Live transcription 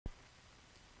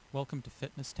Welcome to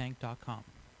fitnesstank.com.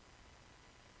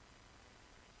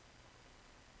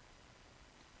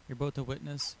 You're about to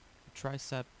witness a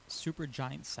tricep super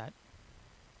giant set,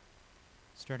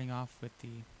 starting off with the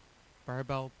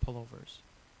barbell pullovers.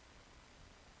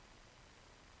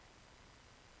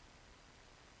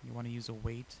 You want to use a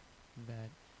weight that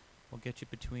will get you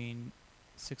between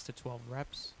 6 to 12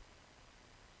 reps.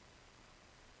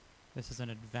 This is an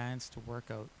advanced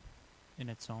workout in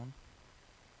its own.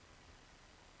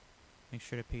 Make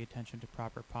sure to pay attention to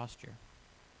proper posture.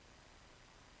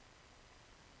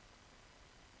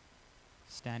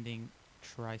 Standing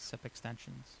tricep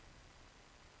extensions.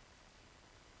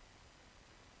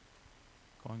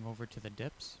 Going over to the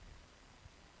dips.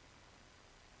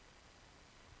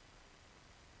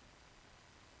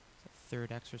 It's the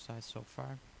third exercise so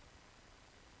far.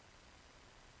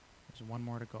 There's one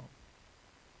more to go.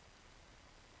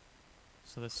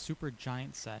 So the super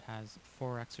giant set has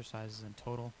 4 exercises in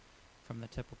total from the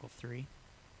typical 3.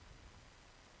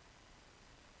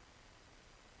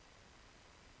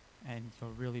 And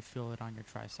you'll really feel it on your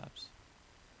triceps.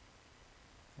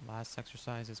 The last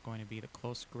exercise is going to be the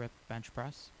close grip bench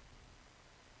press.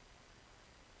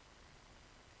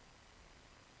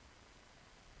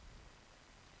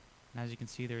 And as you can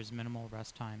see, there's minimal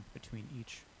rest time between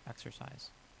each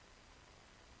exercise.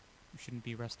 You shouldn't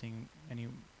be resting any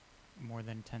more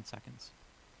than 10 seconds.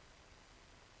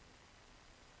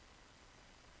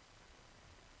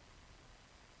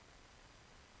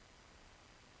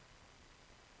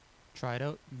 Try it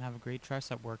out and have a great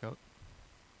tricep workout.